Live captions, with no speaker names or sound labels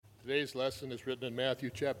Today's lesson is written in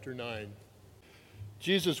Matthew chapter 9.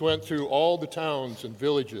 Jesus went through all the towns and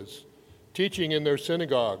villages, teaching in their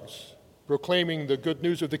synagogues, proclaiming the good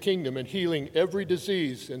news of the kingdom and healing every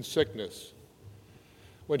disease and sickness.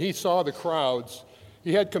 When he saw the crowds,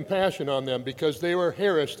 he had compassion on them because they were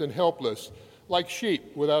harassed and helpless, like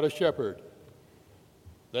sheep without a shepherd.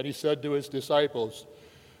 Then he said to his disciples,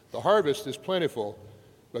 "The harvest is plentiful,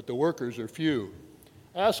 but the workers are few.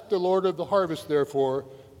 Ask the Lord of the harvest, therefore,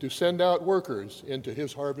 to send out workers into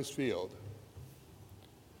his harvest field."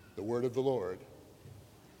 The word of the Lord.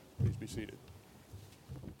 Please be seated.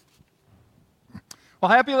 Well,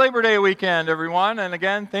 happy Labor Day weekend, everyone. And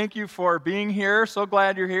again, thank you for being here. So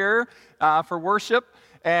glad you're here for worship.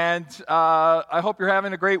 And I hope you're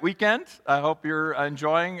having a great weekend. I hope you're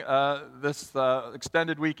enjoying this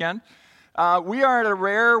extended weekend. We are at a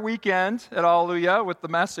rare weekend at Alleluia with the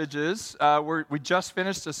messages. We just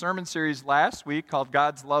finished a sermon series last week called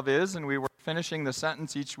God's Love Is, and we were finishing the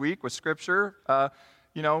sentence each week with Scripture.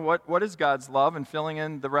 What is God's love, and filling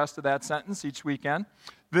in the rest of that sentence each weekend.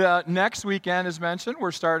 The next weekend, as mentioned,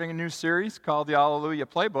 we're starting a new series called the Alleluia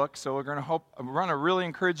Playbook, so we're going to really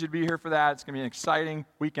encourage you to be here for that. It's going to be an exciting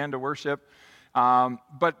weekend to worship.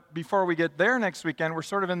 But before we get there next weekend, we're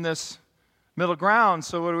sort of in this middle ground.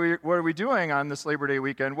 So what are we doing on this Labor Day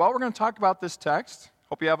weekend? Well, we're going to talk about this text.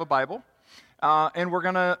 Hope you have a Bible. And we're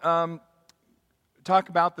going to talk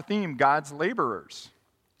about the theme, God's laborers.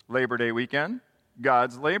 Labor Day weekend,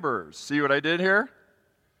 God's laborers. See what I did here?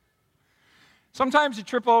 Sometimes you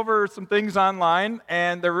trip over some things online,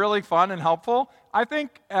 and they're really fun and helpful. I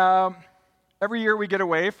think every year we get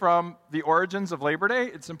away from the origins of Labor Day.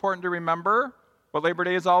 It's important to remember what Labor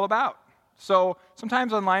Day is all about. So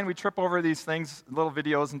sometimes online we trip over these things, little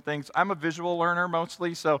videos and things. I'm a visual learner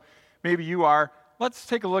mostly, so maybe you are. Let's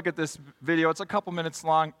take a look at this video. It's a couple minutes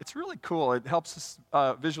long. It's really cool. It helps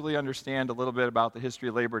us visually understand a little bit about the history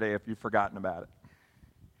of Labor Day if you've forgotten about it.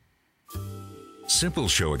 Simple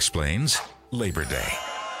Show explains Labor Day.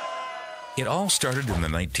 It all started in the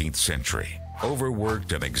 19th century.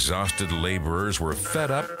 Overworked and exhausted laborers were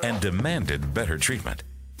fed up and demanded better treatment.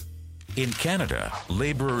 In Canada,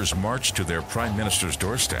 laborers marched to their prime minister's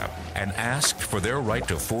doorstep and asked for their right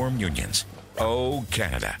to form unions. Oh,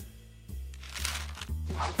 Canada.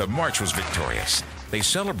 The march was victorious. They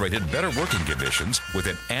celebrated better working conditions with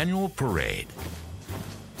an annual parade.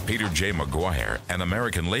 Peter J. McGuire, an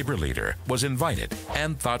American labor leader, was invited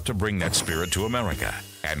and thought to bring that spirit to America.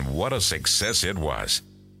 And what a success it was.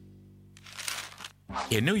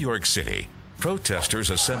 In New York City, protesters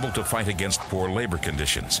assembled to fight against poor labor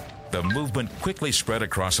conditions. The movement quickly spread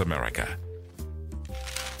across America.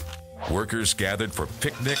 Workers gathered for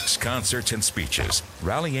picnics, concerts, and speeches,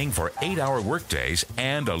 rallying for 8-hour workdays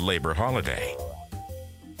and a labor holiday.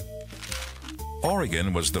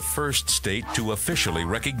 Oregon was the first state to officially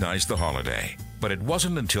recognize the holiday, but it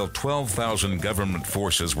wasn't until 12,000 government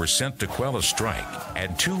forces were sent to quell a strike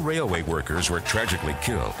and 2 railway workers were tragically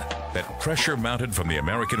killed that pressure mounted from the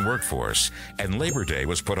American workforce and Labor Day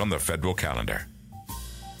was put on the federal calendar.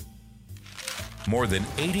 More than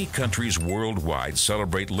 80 countries worldwide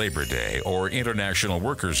celebrate Labor Day or International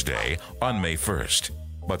Workers' Day on May 1st.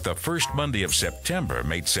 But the first Monday of September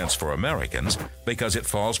made sense for Americans because it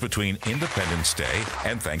falls between Independence Day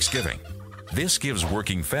and Thanksgiving. This gives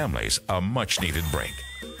working families a much-needed break.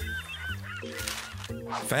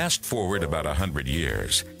 Fast forward about 100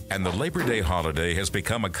 years, and the Labor Day holiday has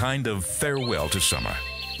become a kind of farewell to summer.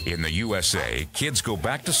 In the USA, kids go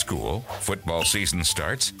back to school, football season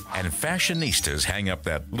starts, and fashionistas hang up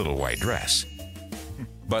that little white dress.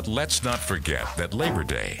 But let's not forget that Labor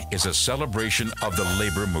Day is a celebration of the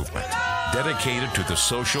labor movement, dedicated to the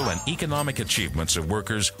social and economic achievements of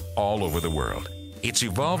workers all over the world. It's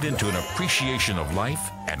evolved into an appreciation of life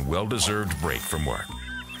and well-deserved break from work.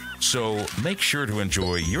 So make sure to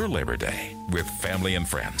enjoy your Labor Day with family and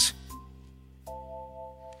friends.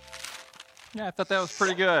 Yeah, I thought that was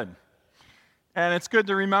pretty good. And it's good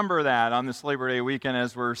to remember that on this Labor Day weekend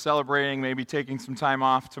as we're celebrating, maybe taking some time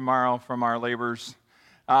off tomorrow from our labors.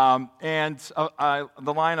 The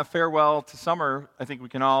line of farewell to summer, I think we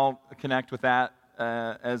can all connect with that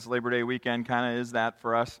as Labor Day weekend kind of is that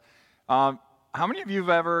for us. How many of you have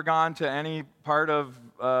ever gone to any part of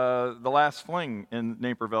the last fling in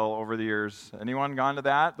Naperville over the years? Anyone gone to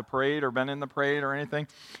that, the parade, or been in the parade or anything?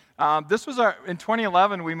 This was in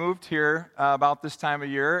 2011, we moved here about this time of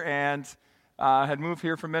year and had moved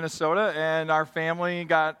here from Minnesota, and our family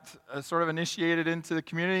got sort of initiated into the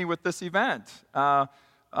community with this event.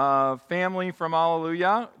 Family from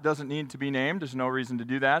Alleluia doesn't need to be named. There's no reason to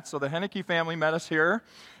do that. So the Henneke family met us here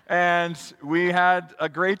And we had a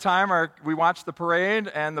great time. We watched the parade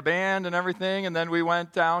and the band and everything, and then we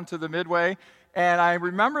went down to the Midway. And I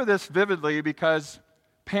remember this vividly because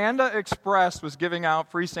Panda Express was giving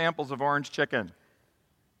out free samples of orange chicken.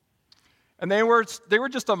 And they were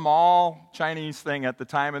just a mall Chinese thing at the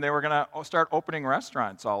time, and they were going to start opening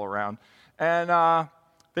restaurants all around. And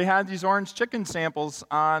they had these orange chicken samples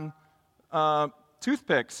on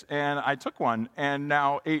toothpicks, and I took one. And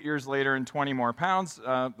now, 8 years later and 20 more pounds,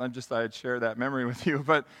 I just thought I'd share that memory with you.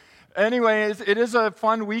 But anyways, it is a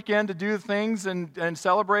fun weekend to do things and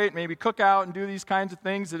celebrate, maybe cook out and do these kinds of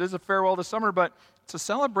things. It is a farewell to summer, but it's a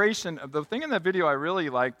celebration. The thing in that video I really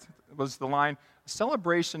liked was the line,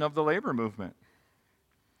 celebration of the labor movement.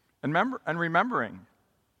 And remembering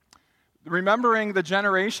the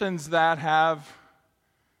generations that have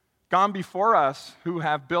gone before us who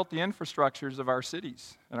have built the infrastructures of our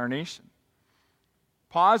cities and our nation.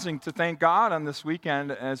 Pausing to thank God on this weekend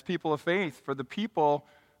as people of faith for the people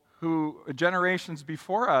who, generations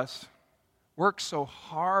before us, worked so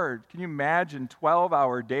hard. Can you imagine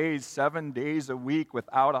 12-hour days, 7 days a week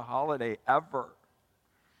without a holiday ever?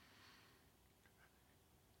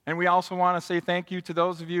 And we also want to say thank you to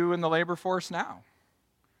those of you in the labor force now.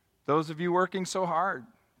 Those of you working so hard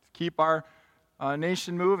to keep our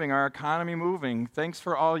nation moving, our economy moving. Thanks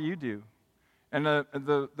for all you do. And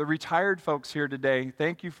the retired folks here today,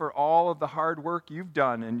 thank you for all of the hard work you've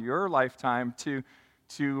done in your lifetime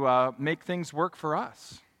to make things work for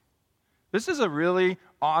us. This is a really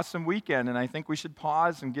awesome weekend, and I think we should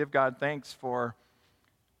pause and give God thanks for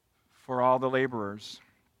all the laborers.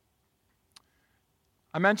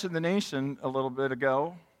 I mentioned the nation a little bit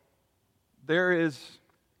ago. There is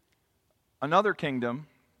another kingdom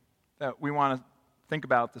that we want to think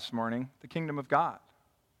about this morning, the kingdom of God.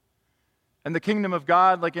 And the kingdom of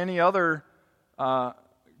God, like any other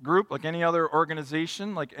group, like any other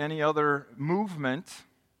organization, like any other movement,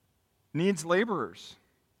 needs laborers.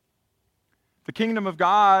 The kingdom of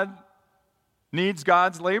God needs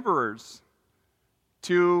God's laborers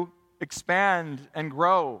to expand and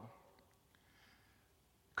grow.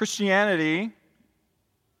 Christianity,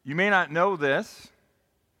 you may not know this,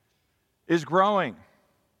 is growing.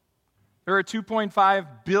 There are 2.5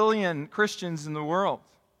 billion Christians in the world.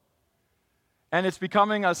 And it's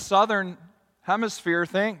becoming a southern hemisphere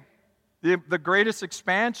thing. The greatest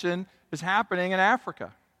expansion is happening in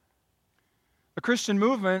Africa. The Christian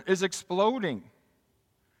movement is exploding.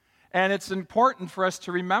 And it's important for us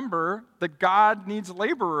to remember that God needs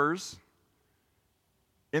laborers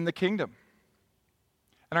in the kingdom.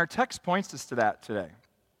 And our text points us to that today.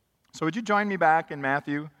 So would you join me back in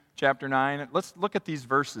Matthew chapter 9? Let's look at these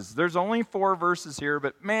verses. There's only 4 verses here,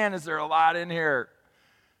 but man, is there a lot in here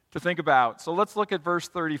to think about. So let's look at verse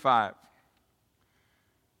 35.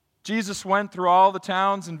 Jesus went through all the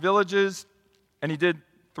towns and villages, and he did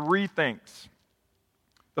 3 things.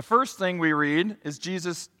 The first thing we read is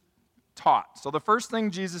Jesus taught. So the first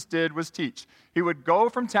thing Jesus did was teach. He would go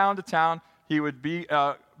from town to town. He would be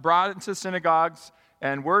brought into synagogues,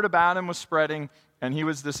 and word about him was spreading, and he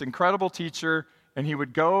was this incredible teacher. And he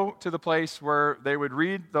would go to the place where they would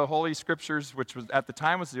read the Holy Scriptures, which was at the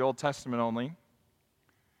time was the Old Testament only,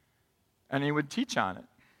 and he would teach on it.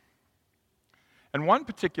 And one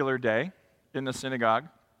particular day in the synagogue,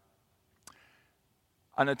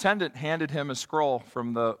 an attendant handed him a scroll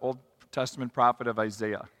from the Old Testament prophet of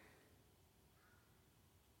Isaiah.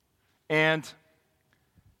 And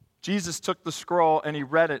Jesus took the scroll and he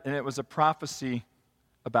read it, and it was a prophecy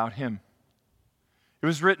about him. It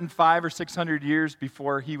was written 500 or 600 years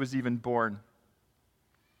before he was even born.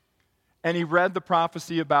 And he read the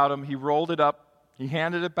prophecy about him. He rolled it up. He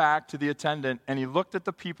handed it back to the attendant, and he looked at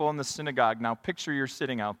the people in the synagogue. Now picture you're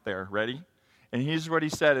sitting out there, ready? And here's what he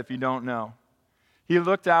said if you don't know. He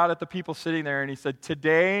looked out at the people sitting there, and he said,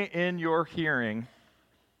 "Today in your hearing,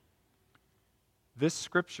 this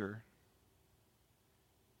scripture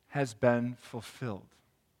has been fulfilled."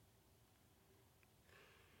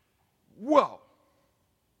 Whoa!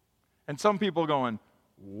 And some people going,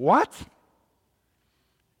 what?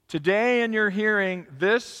 Today in your hearing,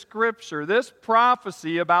 this scripture, this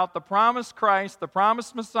prophecy about the promised Christ, the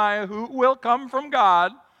promised Messiah who will come from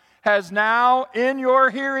God, has now, in your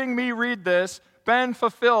hearing me read this, been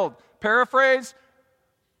fulfilled. Paraphrase,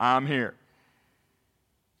 I'm here.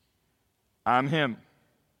 I'm him.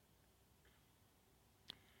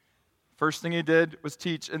 First thing he did was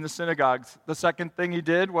teach in the synagogues. The second thing he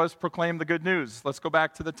did was proclaim the good news. Let's go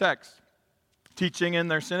back to the text. Teaching in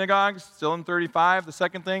their synagogues, still in 35. The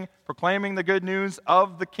second thing, proclaiming the good news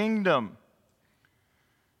of the kingdom.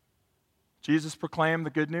 Jesus proclaimed the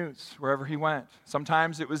good news wherever he went.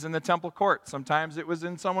 Sometimes it was in the temple court. Sometimes it was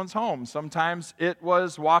in someone's home. Sometimes it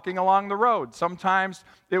was walking along the road. Sometimes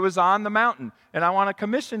it was on the mountain. And I want to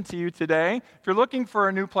commission to you today, if you're looking for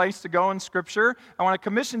a new place to go in Scripture, I want to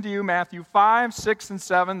commission to you Matthew 5, 6, and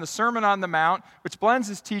 7, the Sermon on the Mount, which blends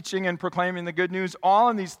his teaching and proclaiming the good news, all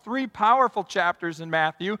in these 3 powerful chapters in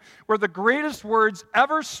Matthew, where the greatest words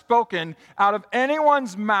ever spoken out of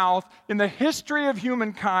anyone's mouth in the history of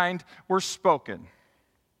humankind were spoken.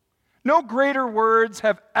 No greater words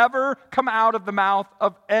have ever come out of the mouth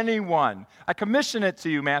of anyone. I commission it to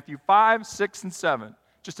you, Matthew 5, 6, and 7,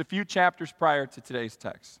 just a few chapters prior to today's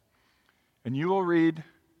text. And you will read,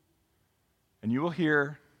 and you will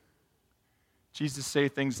hear Jesus say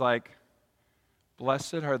things like,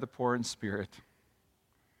 "Blessed are the poor in spirit,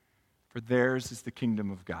 for theirs is the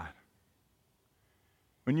kingdom of God."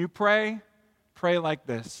 When you pray, pray like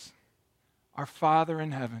this: "Our Father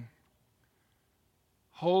in heaven,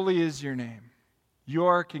 holy is your name.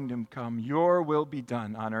 Your kingdom come. Your will be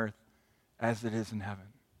done on earth as it is in heaven."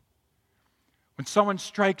 When someone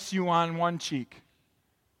strikes you on one cheek,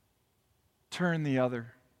 turn the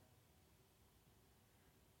other.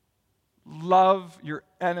 Love your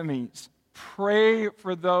enemies. Pray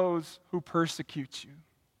for those who persecute you.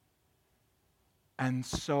 And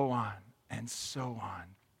so on, and so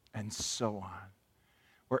on, and so on.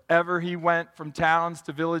 Wherever he went, from towns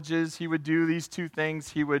to villages, he would do these 2 things.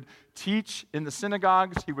 He would teach in the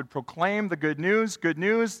synagogues. He would proclaim the good news. Good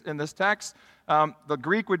news in this text, the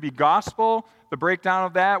Greek would be gospel. The breakdown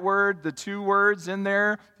of that word, the 2 words in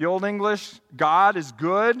there, the Old English, God is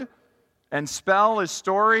good, and spell is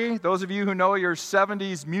story. Those of you who know your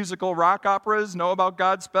 70s musical rock operas know about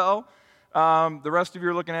Godspell. The rest of you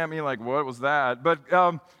are looking at me like, what was that? But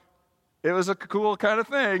it was a cool kind of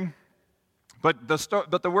thing. But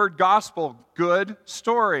the word gospel, good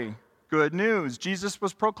story, good news. Jesus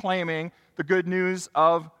was proclaiming the good news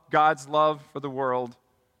of God's love for the world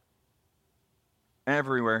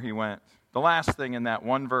everywhere he went. The last thing in that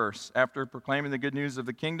one verse, after proclaiming the good news of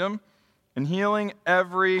the kingdom and healing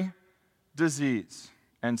every disease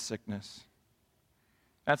and sickness.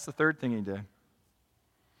 That's the third thing he did.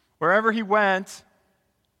 Wherever he went,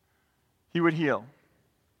 he would heal.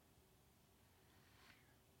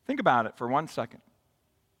 Think about it for 1 second.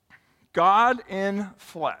 God in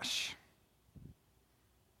flesh,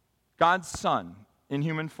 God's Son in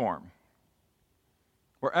human form,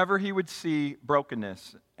 wherever he would see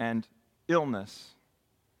brokenness and illness,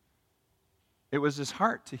 it was his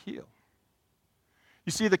heart to heal.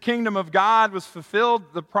 You see, the kingdom of God was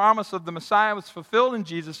fulfilled, the promise of the Messiah was fulfilled in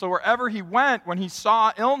Jesus, so wherever he went, when he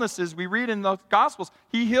saw illnesses, we read in the Gospels,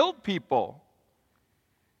 he healed people.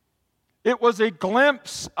 It was a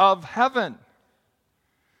glimpse of heaven.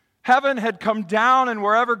 Heaven had come down, and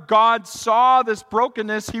wherever God saw this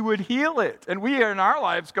brokenness, he would heal it. And we in our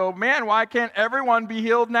lives go, man, why can't everyone be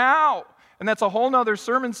healed now? And that's a whole nother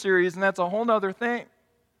sermon series, and that's a whole nother thing.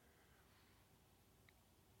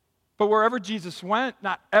 But wherever Jesus went,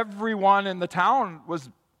 not everyone in the town was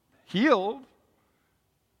healed.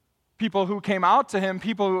 People who came out to him,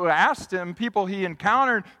 people who asked him, people he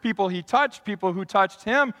encountered, people he touched, people who touched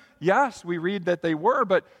him. Yes, we read that they were,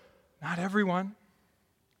 but not everyone.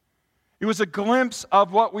 It was a glimpse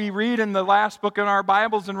of what we read in the last book in our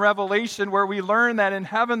Bibles in Revelation, where we learn that in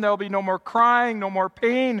heaven there will be no more crying, no more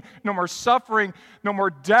pain, no more suffering, no more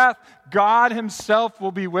death. God himself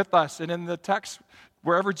will be with us. And in the text,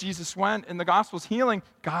 wherever Jesus went in the Gospels healing,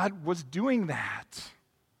 God was doing that.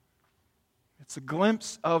 It's a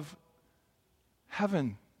glimpse of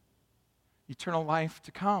heaven, eternal life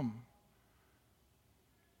to come,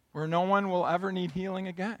 where no one will ever need healing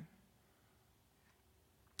again.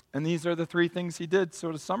 And these are the 3 things he did.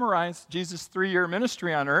 So to summarize Jesus' 3-year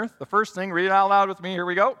ministry on earth, the first thing, read it out loud with me, here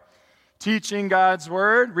we go. Teaching God's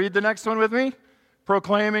word. Read the next one with me.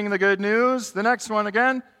 Proclaiming the good news. The next one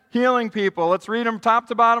again, healing people. Let's read them top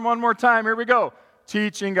to bottom one more time. Here we go.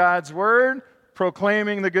 Teaching God's word,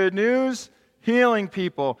 proclaiming the good news, healing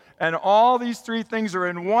people. And all these 3 things are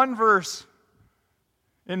in one verse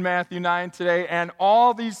in Matthew 9 today. And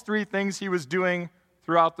all these 3 things he was doing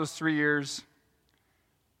throughout those 3 years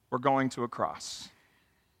were going to a cross.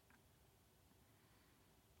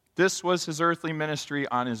 This was his earthly ministry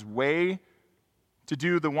on his way to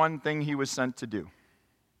do the one thing he was sent to do.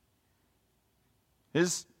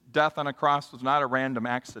 His death on a cross was not a random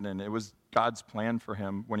accident. It was God's plan for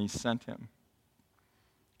him when he sent him.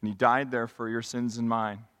 And he died there for your sins and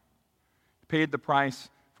mine. He paid the price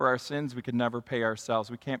for our sins we could never pay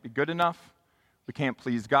ourselves. We can't be good enough. We can't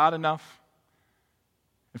please God enough.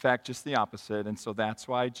 In fact, just the opposite. And so that's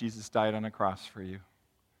why Jesus died on a cross for you.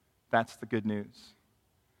 That's the good news.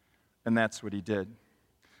 And that's what he did.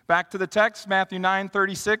 Back to the text, Matthew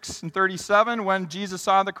 9:36 and 37. When Jesus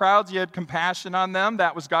saw the crowds, he had compassion on them.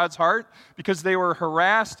 That was God's heart, because they were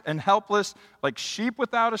harassed and helpless like sheep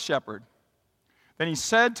without a shepherd. Then he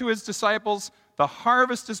said to his disciples, "The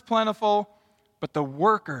harvest is plentiful, but the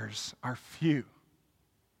workers are few."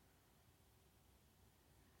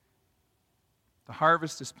 The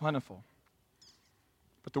harvest is plentiful,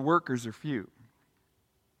 but the workers are few.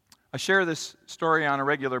 I share this story on a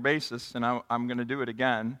regular basis, and I'm going to do it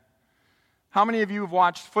again. How many of you have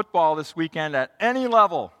watched football this weekend at any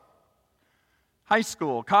level? High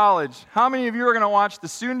school, college. How many of you are going to watch the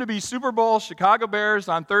soon-to-be Super Bowl Chicago Bears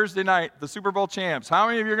on Thursday night, the Super Bowl champs? How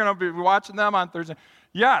many of you are going to be watching them on Thursday?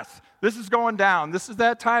 Yes, this is going down. This is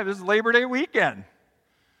that time. This is Labor Day weekend.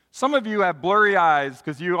 Some of you have blurry eyes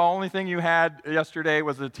because the only thing you had yesterday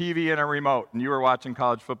was a TV and a remote, and you were watching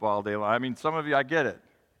college football all day long. I mean, some of you, I get it.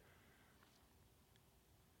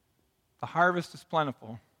 The harvest is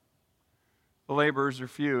plentiful. The laborers are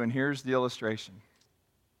few, and here's the illustration.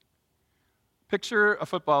 Picture a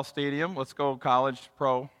football stadium. Let's go college,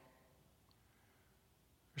 pro.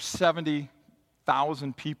 There's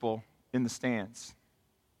 70,000 people in the stands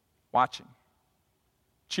watching,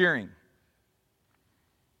 cheering.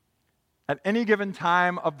 At any given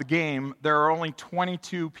time of the game, there are only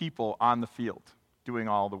 22 people on the field doing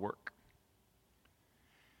all the work.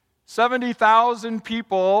 70,000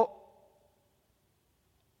 people,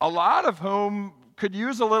 a lot of whom could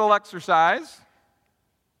use a little exercise,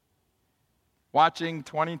 watching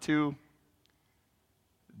 22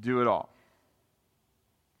 do it all.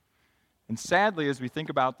 And sadly, as we think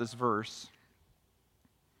about this verse,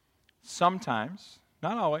 sometimes,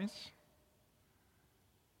 not always,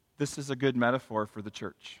 this is a good metaphor for the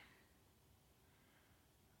church.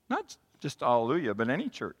 Not just Alleluia, but any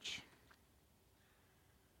church.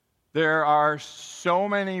 There are so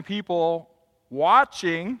many people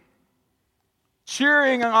watching,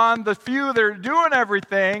 cheering on the few that are doing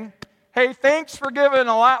everything. Hey, thanks for giving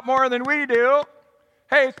a lot more than we do.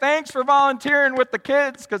 Hey, thanks for volunteering with the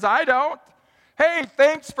kids, because I don't. Hey,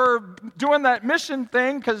 thanks for doing that mission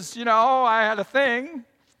thing, because, I had a thing.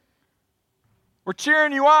 We're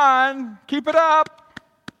cheering you on. Keep it up.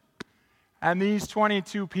 And these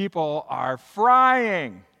 22 people are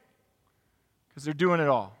frying because they're doing it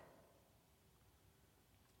all.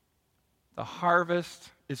 The harvest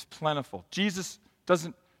is plentiful. Jesus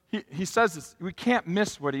doesn't, he says this, we can't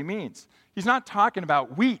miss what he means. He's not talking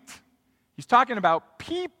about wheat. He's talking about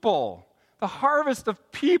people. The harvest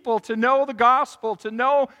of people to know the gospel, to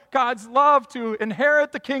know God's love, to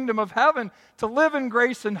inherit the kingdom of heaven, to live in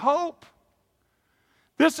grace and hope.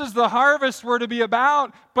 This is the harvest we're to be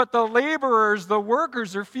about, but the laborers, the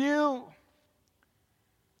workers are few.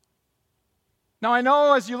 Now, I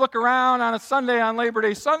know as you look around on a Sunday, on Labor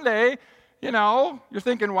Day Sunday, you're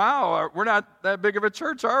thinking, wow, we're not that big of a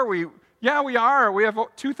church, are we? Yeah, we are. We have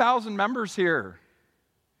 2,000 members here.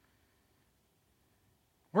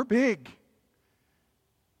 We're big,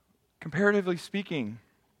 comparatively speaking.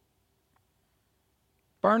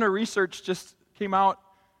 Barna Research just came out.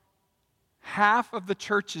 Half of the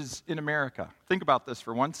churches in America, think about this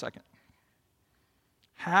for 1 second.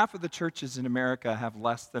 Half of the churches in America have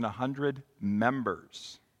less than 100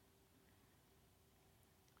 members.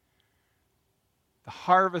 The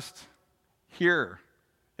harvest here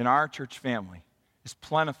in our church family is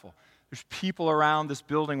plentiful. There's people around this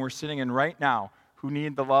building we're sitting in right now who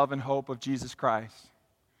need the love and hope of Jesus Christ.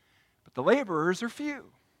 But the laborers are few.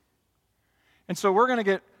 And so we're going to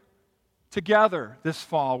get together this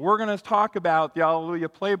fall. We're going to talk about the Alleluia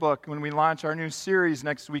Playbook when we launch our new series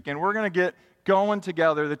next weekend. We're going to get going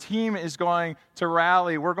together. The team is going to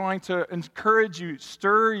rally. We're going to encourage you,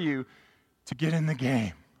 stir you to get in the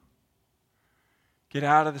game. Get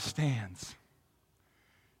out of the stands.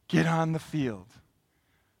 Get on the field.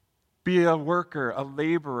 Be a worker, a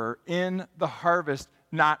laborer in the harvest,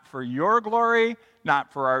 not for your glory,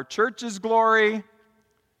 not for our church's glory,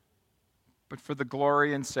 but for the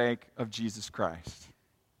glory and sake of Jesus Christ.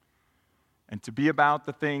 And to be about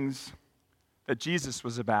the things that Jesus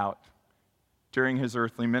was about during his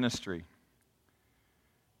earthly ministry.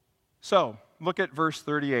 So, look at verse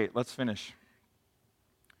 38. Let's finish.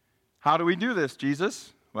 How do we do this,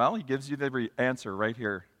 Jesus? Well, he gives you the answer right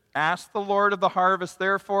here. Ask the Lord of the harvest,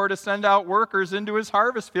 therefore, to send out workers into his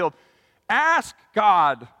harvest field. Ask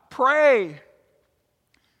God. Pray.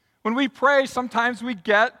 When we pray, sometimes we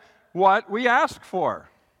get what we ask for.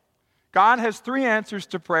 God has 3 answers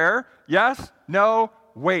to prayer: yes, no,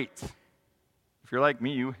 wait. If you're like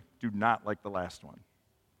me, you do not like the last one.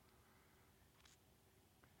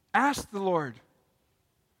 Ask the Lord.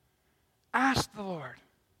 Ask the Lord.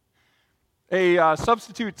 A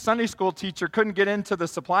substitute Sunday school teacher couldn't get into the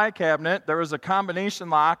supply cabinet. There was a combination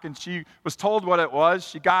lock, and she was told what it was.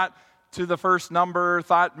 She got to the first number,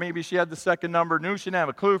 thought maybe she had the second number, knew she didn't have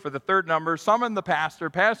a clue for the third number, summoned the pastor.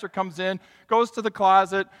 Pastor comes in, goes to the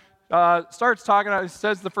closet, starts talking,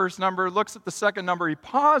 says the first number, looks at the second number, he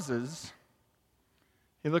pauses,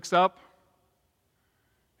 he looks up,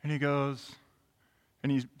 and he goes,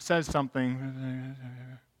 and he says something,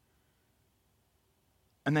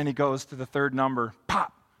 and then he goes to the third number,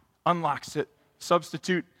 pop, unlocks it.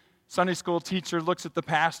 Substitute Sunday school teacher looks at the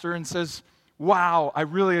pastor and says, wow, I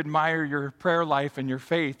really admire your prayer life and your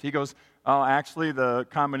faith. He goes, oh, actually, the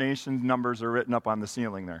combination numbers are written up on the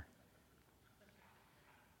ceiling there.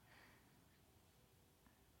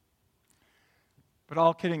 But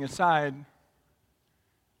all kidding aside,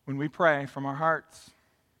 when we pray from our hearts,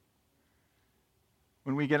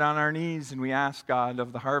 when we get on our knees and we ask God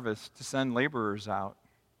of the harvest to send laborers out,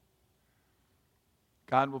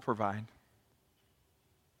 God will provide.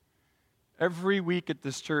 Every week at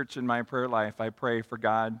this church in my prayer life, I pray for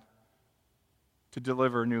God to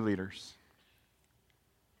deliver new leaders.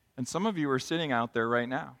 And some of you are sitting out there right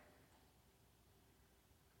now.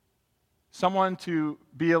 Someone to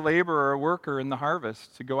be a laborer, a worker in the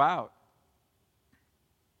harvest, to go out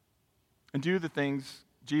and do the things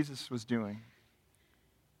Jesus was doing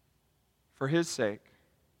for his sake.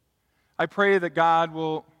 I pray that God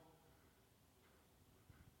will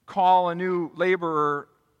call a new laborer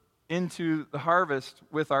into the harvest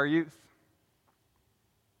with our youth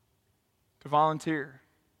to volunteer.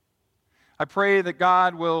 I pray that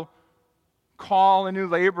God will call a new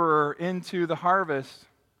laborer into the harvest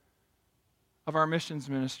of our missions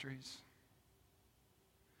ministries.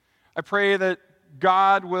 I pray that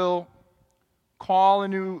God will call a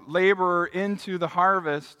new laborer into the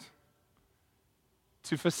harvest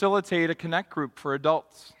to facilitate a connect group for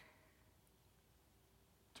adults,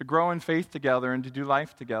 to grow in faith together and to do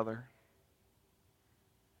life together.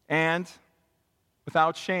 And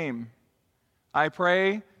without shame, I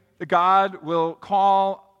pray that God will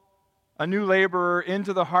call a new laborer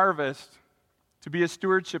into the harvest to be a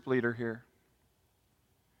stewardship leader here,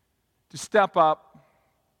 to step up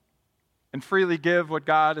and freely give what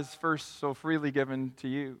God has first so freely given to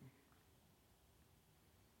you.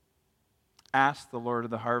 Ask the Lord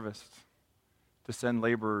of the harvest to send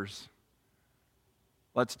laborers.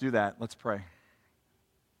 Let's do that. Let's pray.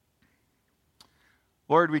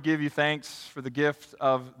 Lord, we give you thanks for the gift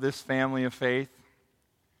of this family of faith,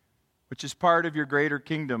 which is part of your greater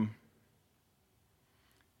kingdom.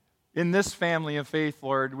 In this family of faith,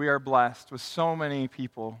 Lord, we are blessed with so many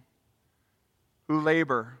people who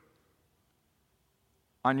labor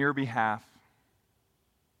on your behalf.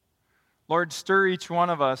 Lord, stir each one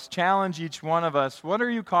of us, challenge each one of us. What are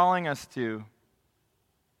you calling us to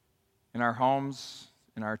in our homes,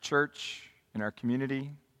 in our church, in our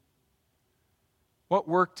community? What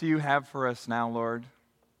work do you have for us now, Lord?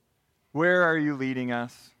 Where are you leading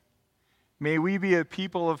us? May we be a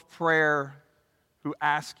people of prayer who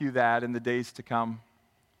ask you that in the days to come.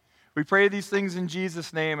 We pray these things in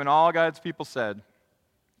Jesus' name, and all God's people said,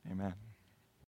 amen.